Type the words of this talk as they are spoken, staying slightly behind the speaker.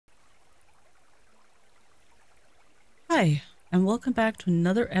Hi, and welcome back to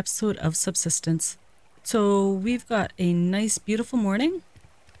another episode of Subsistence. So we've got a nice, beautiful morning.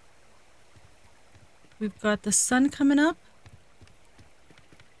 We've got the sun coming up.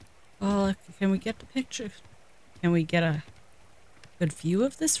 Oh, can we get the picture? Can we get a good view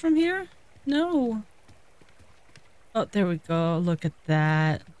of this from here? No. Oh, there we go. Look at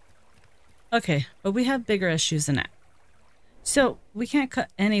that. Okay, but we have bigger issues than that. So we can't cut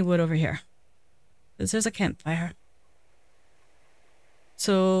any wood over here because there's a campfire.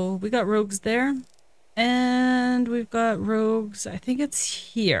 So we got rogues there, and we've got rogues, I think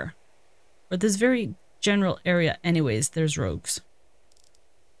it's here. But this very general area anyways, there's rogues.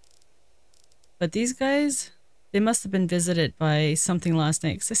 But these guys, they must have been visited by something last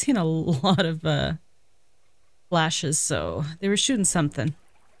night, because I've seen a lot of flashes, so they were shooting something.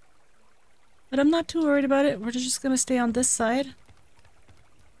 But I'm not too worried about it. We're just going to stay on this side.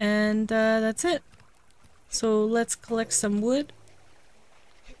 And that's it. So let's collect some wood.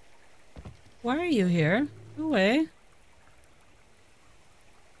 Why are you here? Go away.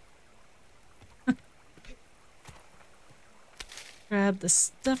 Grab the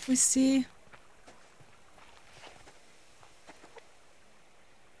stuff we see.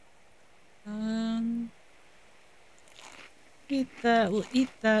 Eat that. We'll eat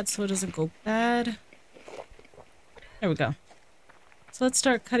that so it doesn't go bad. There we go. So let's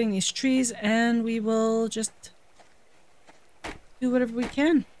start cutting these trees and we will just do whatever we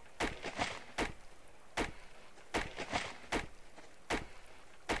can.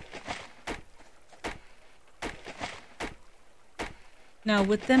 Now,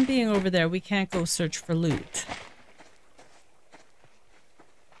 with them being over there, we can't go search for loot.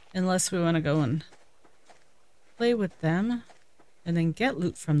 Unless we want to go and play with them and then get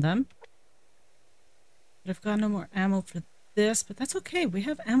loot from them. But I've got no more ammo for this, but that's okay. We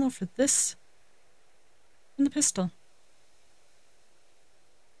have ammo for this and the pistol.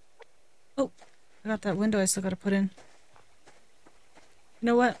 Oh, I got that window I still got to put in. You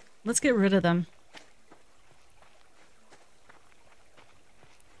know what? Let's get rid of them.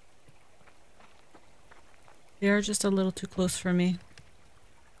 They are just a little too close for me.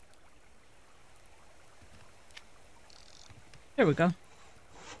 There we go.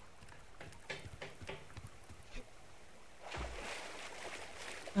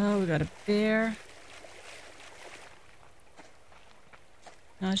 Oh, we got a bear.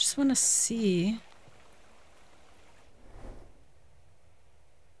 Now I just want to see.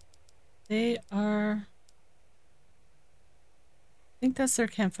 They are... I think that's their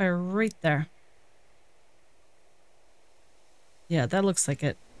campfire right there. Yeah, that looks like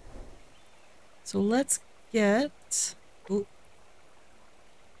it. So let's get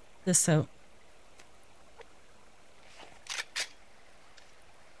this out.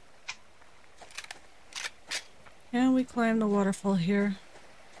 Can we climb the waterfall here?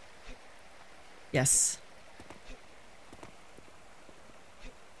 Yes.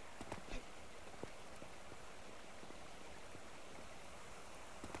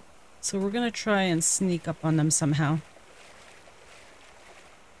 So we're gonna try and sneak up on them somehow.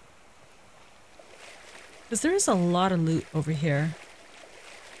 Because there is a lot of loot over here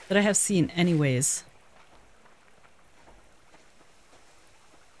that I have seen anyways.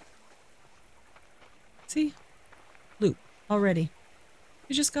 See? Loot already.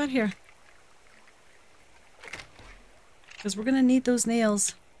 We just got here. Because we're going to need those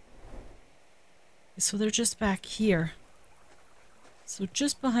nails. So they're just back here. So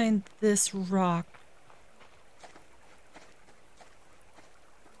just behind this rock.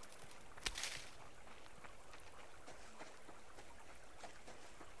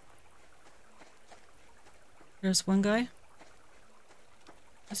 There's one guy.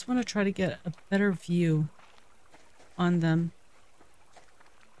 I just want to try to get a better view on them.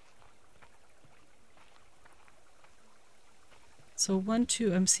 So 1,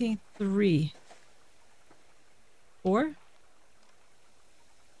 2, I'm seeing 3. 4?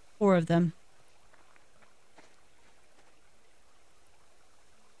 4 of them.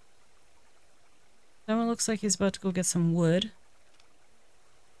 That one looks like he's about to go get some wood.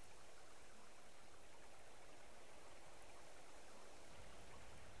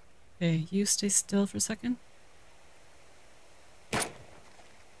 Okay, you stay still for a second.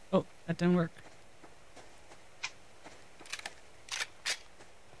 Oh, that didn't work.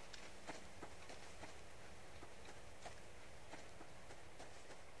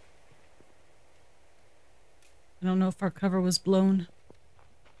 I don't know if our cover was blown.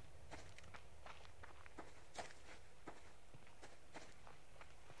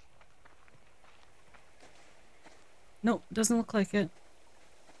 Nope, doesn't look like it.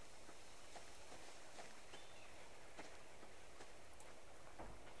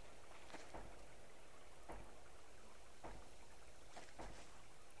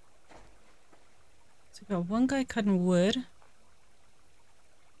 Got one guy cutting wood.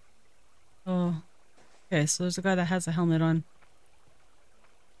 Oh, okay, so there's a guy that has a helmet on.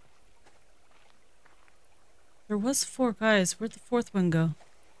 There was 4 guys. Where'd the 4th one go?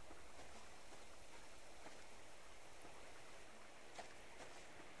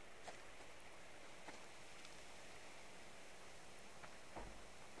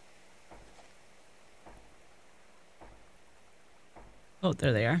 Oh,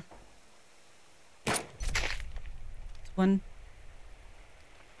 there they are. One.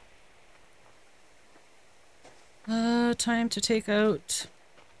 Time to take out...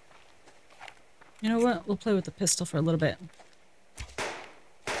 You know what? We'll play with the pistol for a little bit.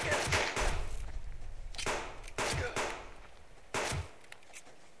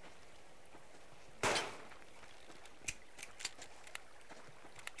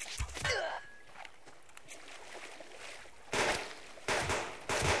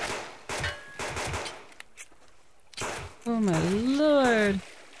 Oh my lord.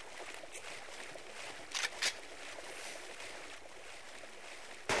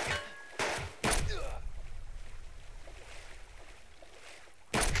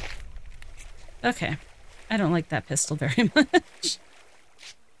 Okay. I don't like that pistol very much.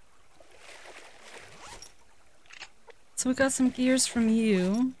 So we got some gears from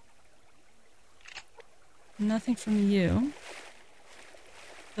you. Nothing from you.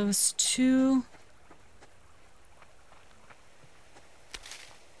 Those 2...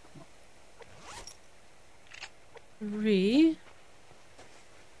 3.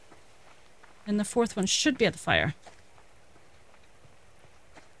 And the 4th one should be at the fire.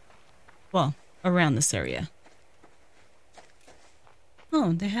 Well, around this area.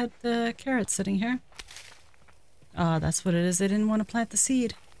 Oh, they had the carrots sitting here. Ah, that's what it is. They didn't want to plant the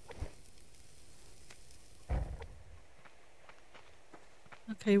seed.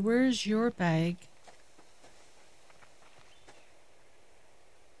 Okay, where's your bag?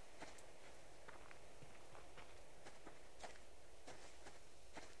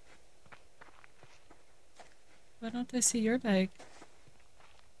 Why don't I see your bag?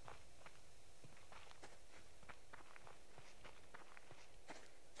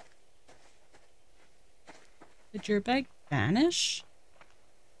 Did your bag vanish?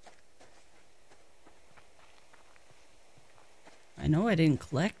 I know I didn't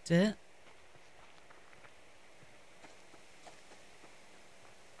collect it.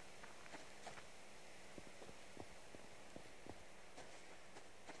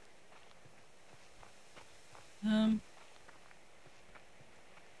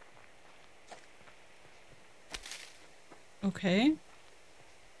 Okay.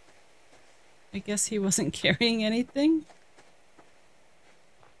 I guess he wasn't carrying anything.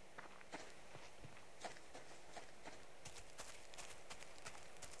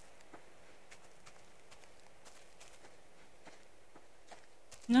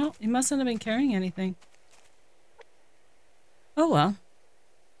 No, he mustn't have been carrying anything. Oh well.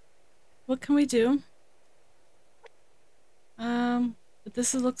 What can we do? But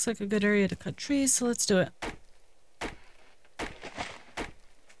this looks like a good area to cut trees, so let's do it.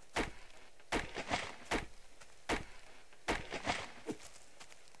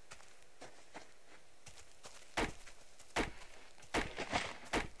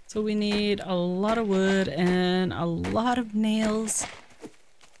 So we need a lot of wood and a lot of nails.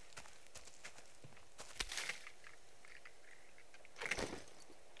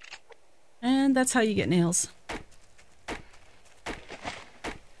 And that's how you get nails.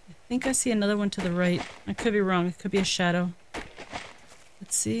 I think I see another one to the right. I could be wrong. It could be a shadow.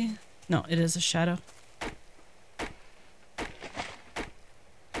 Let's see. No, it is a shadow.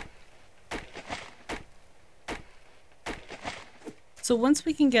 So once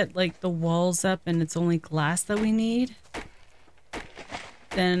we can get like the walls up and it's only glass that we need,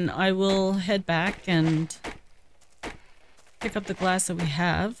 then I will head back and pick up the glass that we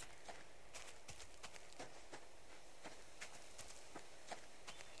have.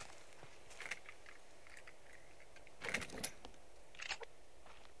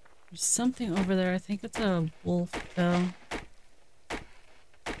 There's something over there. I think it's a wolf though.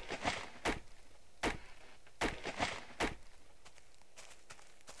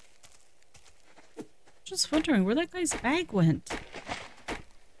 Just wondering where that guy's bag went.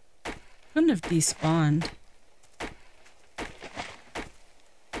 Couldn't have despawned.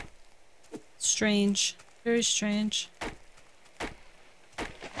 Strange. Very strange.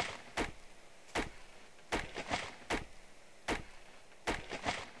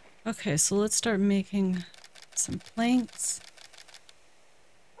 Okay, so let's start making some planks.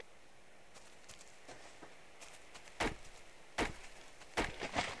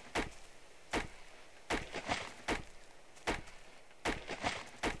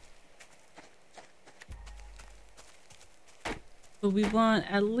 So we want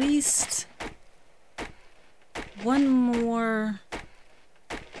at least one more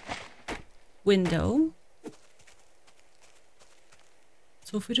window.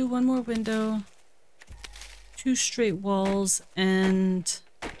 So if we do one more window, 2 straight walls, and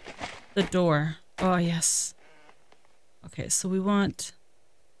the door. Oh, yes. Okay, so we want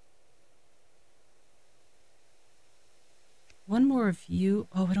one more view.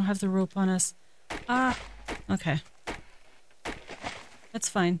 Oh, we don't have the rope on us. Ah, okay. That's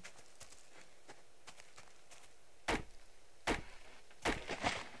fine. I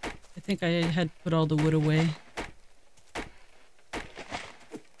think I had put all the wood away.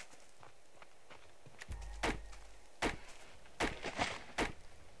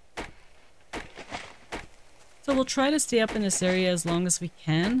 So we'll try to stay up in this area as long as we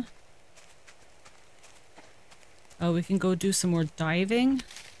can. We can go do some more diving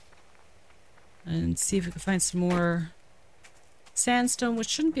and see if we can find some more sandstone, which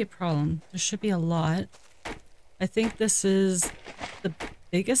shouldn't be a problem. There should be a lot. I think this is the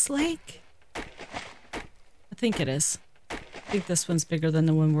biggest lake. I think it is. I think this one's bigger than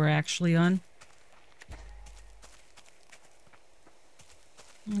the one we're actually on.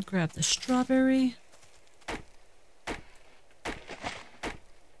 I'll grab the strawberry.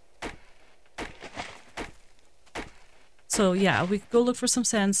 So yeah, we could go look for some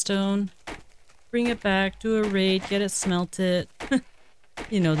sandstone, bring it back, do a raid, get it smelted.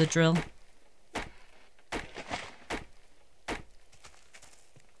 You know the drill.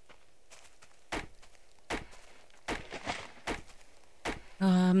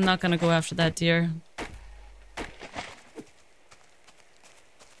 I'm not gonna go after that deer.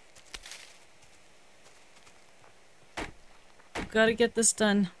 We've gotta get this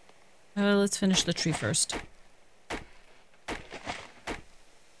done. Let's finish the tree first.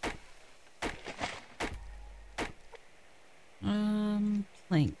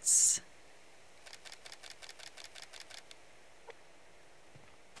 Planks.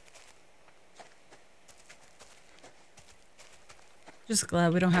 Just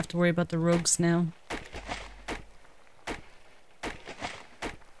glad we don't have to worry about the rogues now.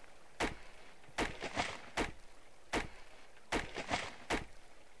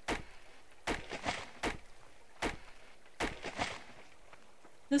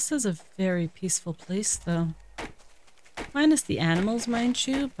 This is a very peaceful place, though. Minus the animals, mind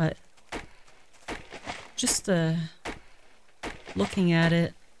you, but just looking at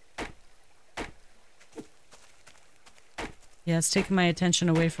it. Yeah, it's taking my attention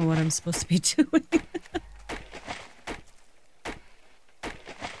away from what I'm supposed to be doing.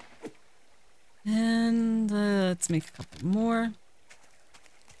 And let's make a couple more.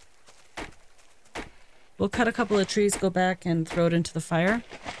 We'll cut a couple of trees, go back and throw it into the fire.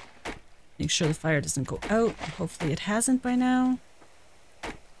 Make sure the fire doesn't go out. Hopefully it hasn't by now.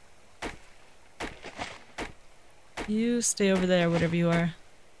 You stay over there, whatever you are.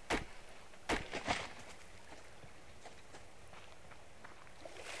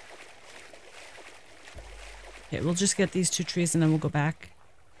 Okay, we'll just get these 2 trees and then we'll go back.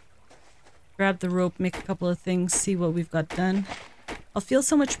 Grab the rope, make a couple of things, see what we've got done. I'll feel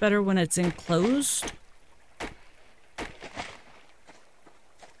so much better when it's enclosed.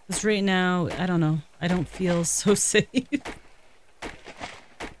 Because right now, I don't know, I don't feel so safe.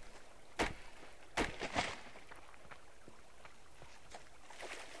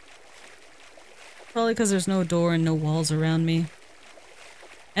 Probably because there's no door and no walls around me.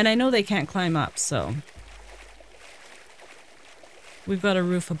 And I know they can't climb up, so... We've got a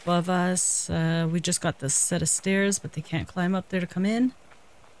roof above us. We just got this set of stairs, but they can't climb up there to come in.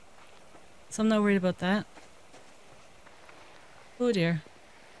 So I'm not worried about that. Oh dear.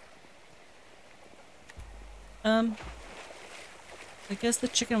 I guess the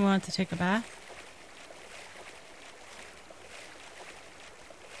chicken wanted to take a bath.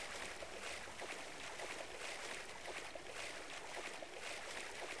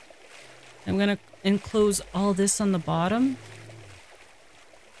 I'm gonna enclose all this on the bottom.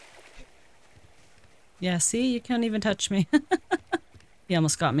 Yeah, see? You can't even touch me. He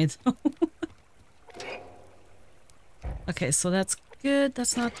almost got me, though. Okay, so that's good.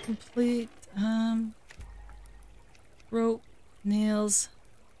 That's not complete. Rope, nails.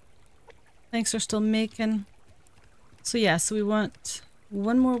 Planks are still making. So yeah, so we want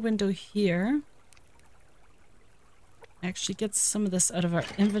one more window here. Actually get some of this out of our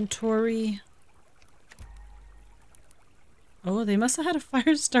inventory. Oh, they must have had a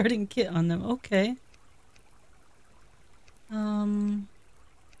fire starting kit on them. Okay. Don't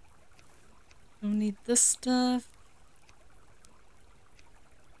need this stuff.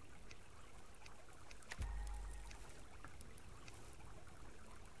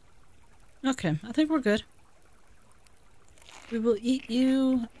 Okay, I think we're good. We will eat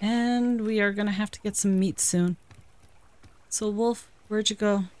you, and we are gonna have to get some meat soon. So, Wolf, where'd you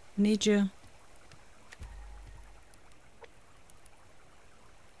go? I need you.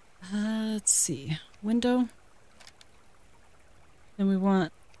 Let's see. Window. Then we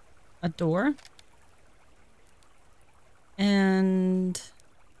want a door. And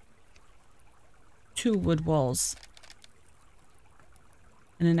 2 wood walls.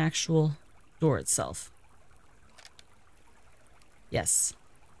 And an actual door itself. Yes.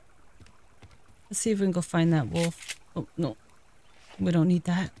 Let's see if we can go find that wolf. Oh, no. We don't need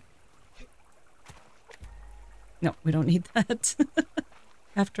that. No, we don't need that.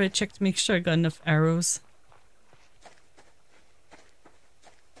 After I checked to make sure I got enough arrows.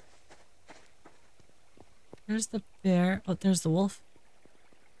 There's the bear. Oh, there's the wolf.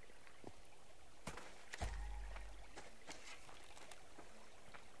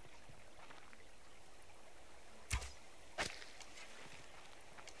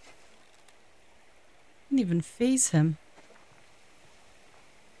 Didn't even phase him.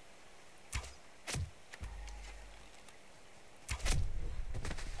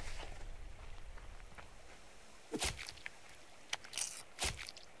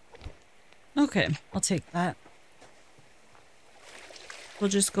 Okay, I'll take that. We'll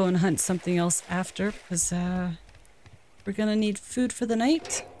just go and hunt something else after, because we're gonna need food for the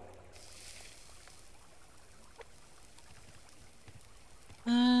night.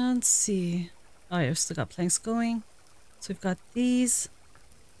 Let's see. Oh yeah, we've still got planks going. So we've got these.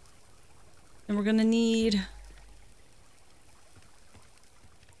 And we're gonna need...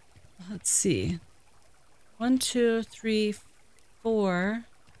 Let's see. 1, 2, 3, 4.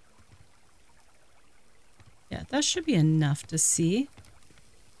 Yeah, that should be enough to see.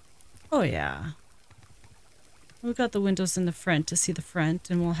 Oh yeah. We've got the windows in the front to see the front,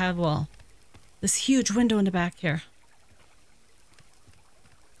 and we'll have, well, this huge window in the back here.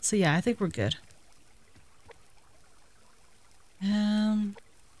 So yeah, I think we're good.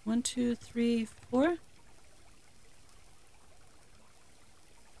 1, 2, 3, 4.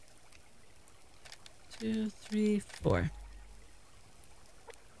 Two, three, 4.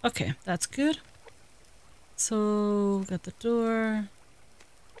 Okay, that's good. So, got the door.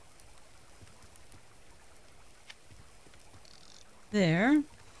 There.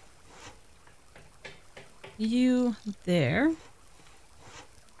 You there.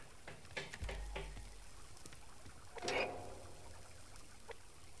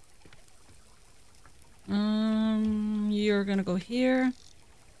 You're gonna go here.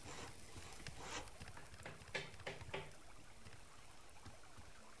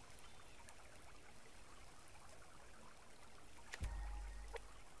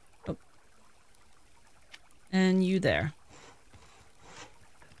 Oh. And you there.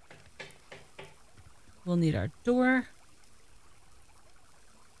 We'll need our door.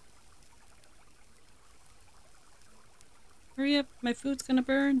 Hurry up, my food's gonna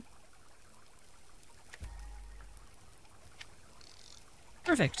burn.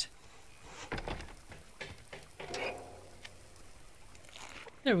 Perfect.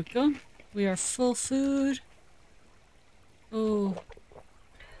 There we go. We are full food. Oh.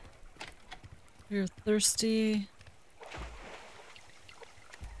 We're thirsty.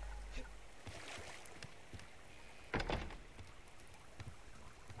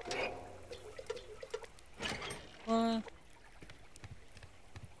 What?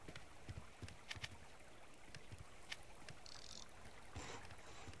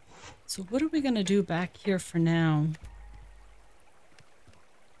 So what are we gonna do back here for now?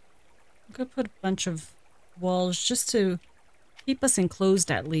 I'm gonna put a bunch of walls just to keep us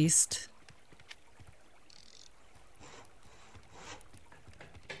enclosed at least.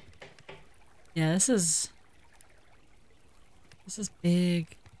 Yeah, this is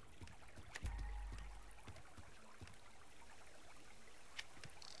big.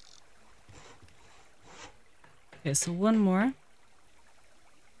 Okay, so one more.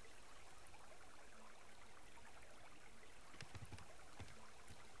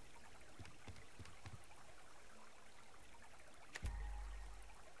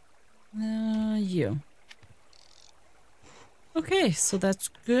 You. Okay, so that's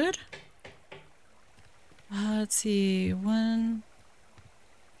good. Let's see. 1,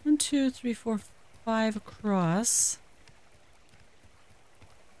 2, 3, 4, 5 across.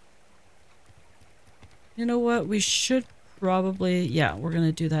 You know what? We should probably... Yeah, we're going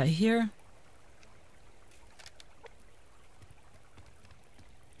to do that here.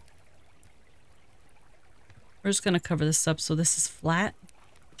 We're just going to cover this up so this is flat.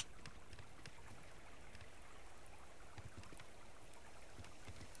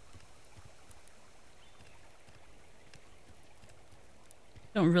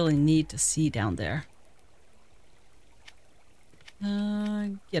 Don't really need to see down there.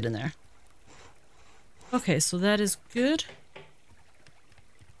 Get in there. Okay, so that is good.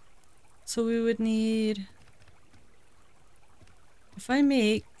 So we would need... If I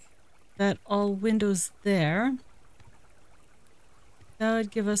make that all windows there, that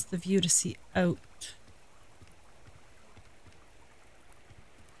would give us the view to see out.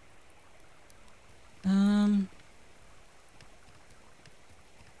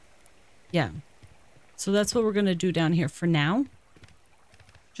 Yeah. So that's what we're going to do down here for now.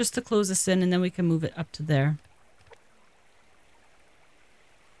 Just to close this in, and then we can move it up to there.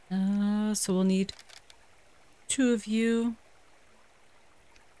 So we'll need 2 of you.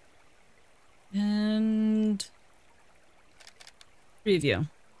 And 3 of you.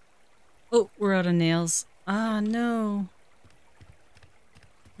 Oh, we're out of nails. Ah, no.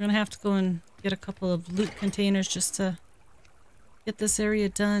 We're gonna have to go and get a couple of loot containers just to get this area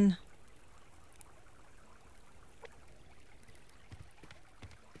done.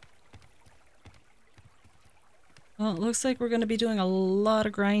 Well, it looks like we're going to be doing a lot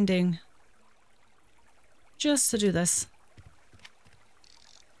of grinding just to do this.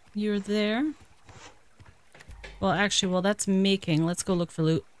 You're there. Well, actually, while that's making, let's go look for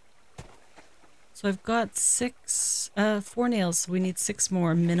loot. So I've got 4 nails, so we need 6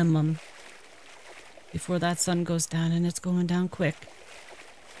 more minimum before that sun goes down, and it's going down quick.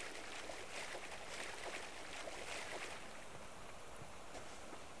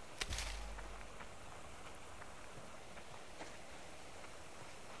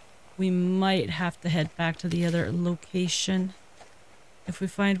 We might have to head back to the other location if we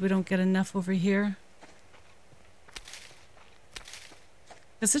find we don't get enough over here.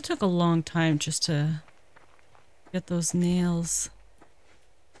 Because it took a long time just to get those nails.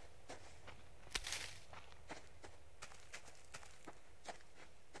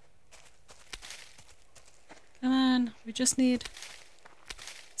 Come on, we just need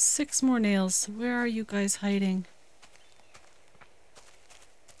 6 more nails. Where are you guys hiding?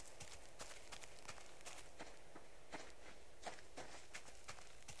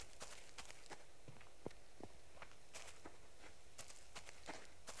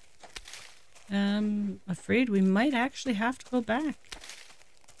 Afraid we might actually have to go back.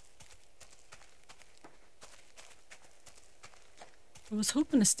 I was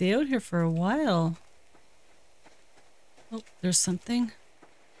hoping to stay out here for a while. Oh, there's something.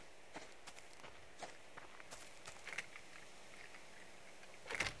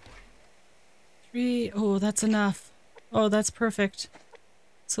 Three. Oh, that's enough. Oh, that's perfect.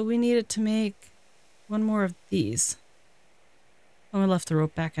 So we needed to make 1 more of these. Oh, I left the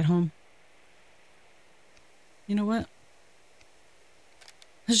rope back at home. You know what?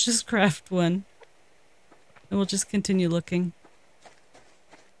 Let's just craft 1. And we'll just continue looking.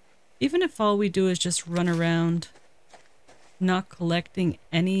 Even if all we do is just run around, not collecting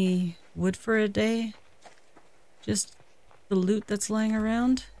any wood for a day, just the loot that's lying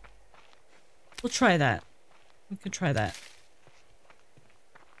around, we'll try that. We could try that.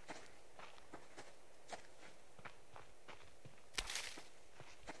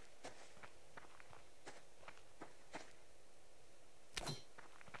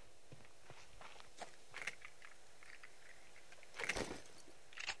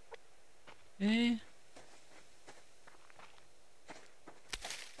 Okay.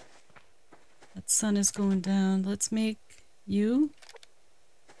 That sun is going down. Let's make you.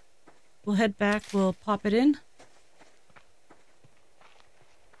 We'll head back. We'll pop it in.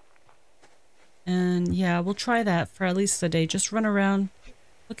 And yeah, we'll try that for at least a day. Just run around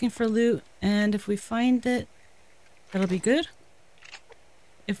looking for loot. And if we find it, that'll be good.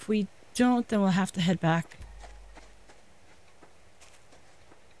 If we don't, then we'll have to head back.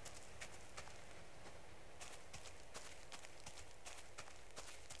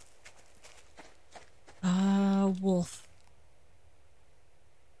 Wolf.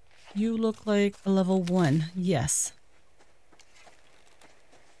 You look like a level 1. Yes.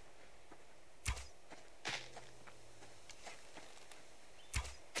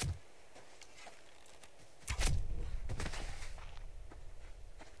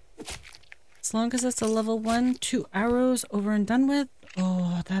 As long as it's a level 1, 2 arrows over and done with.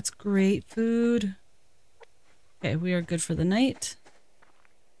 Oh, that's great food. Okay, we are good for the night.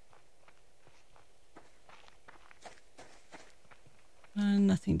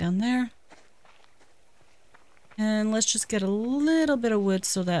 Nothing down there. And let's just get a little bit of wood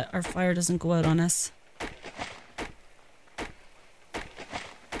so that our fire doesn't go out on us.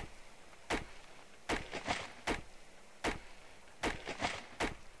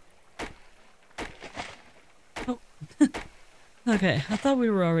 Oh, Okay, I thought we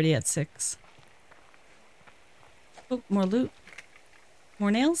were already at 6. Oh, more loot.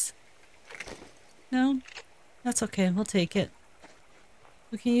 More nails? No? That's okay, we'll take it.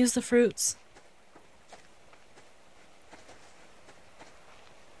 We can use the fruits.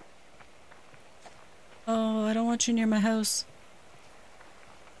 Oh, I don't want you near my house.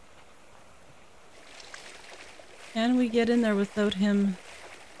 Can we get in there without him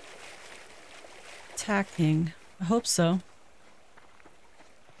attacking? I hope so.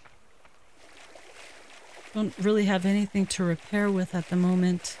 Don't really have anything to repair with at the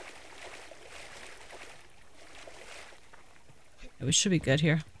moment. We should be good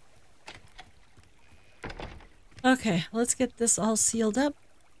here. Okay, let's get this all sealed up.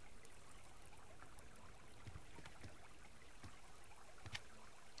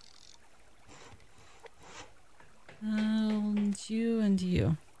 And you and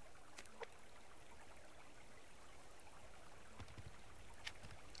you.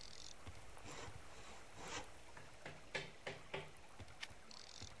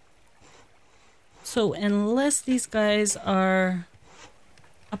 So unless these guys are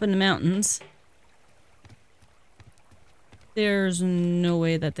up in the mountains, there's no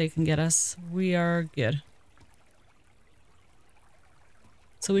way that they can get us. We are good.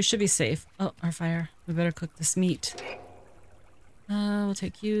 So we should be safe. Oh, our fire. We better cook this meat. We'll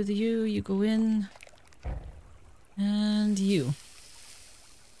take you, you go in. And you.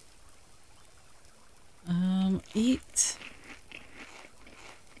 Eat.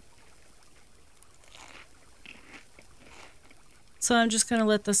 So I'm just gonna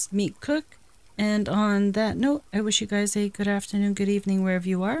let this meat cook. And on that note, I wish you guys a good afternoon, good evening, wherever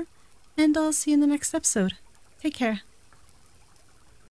you are. And I'll see you in the next episode. Take care.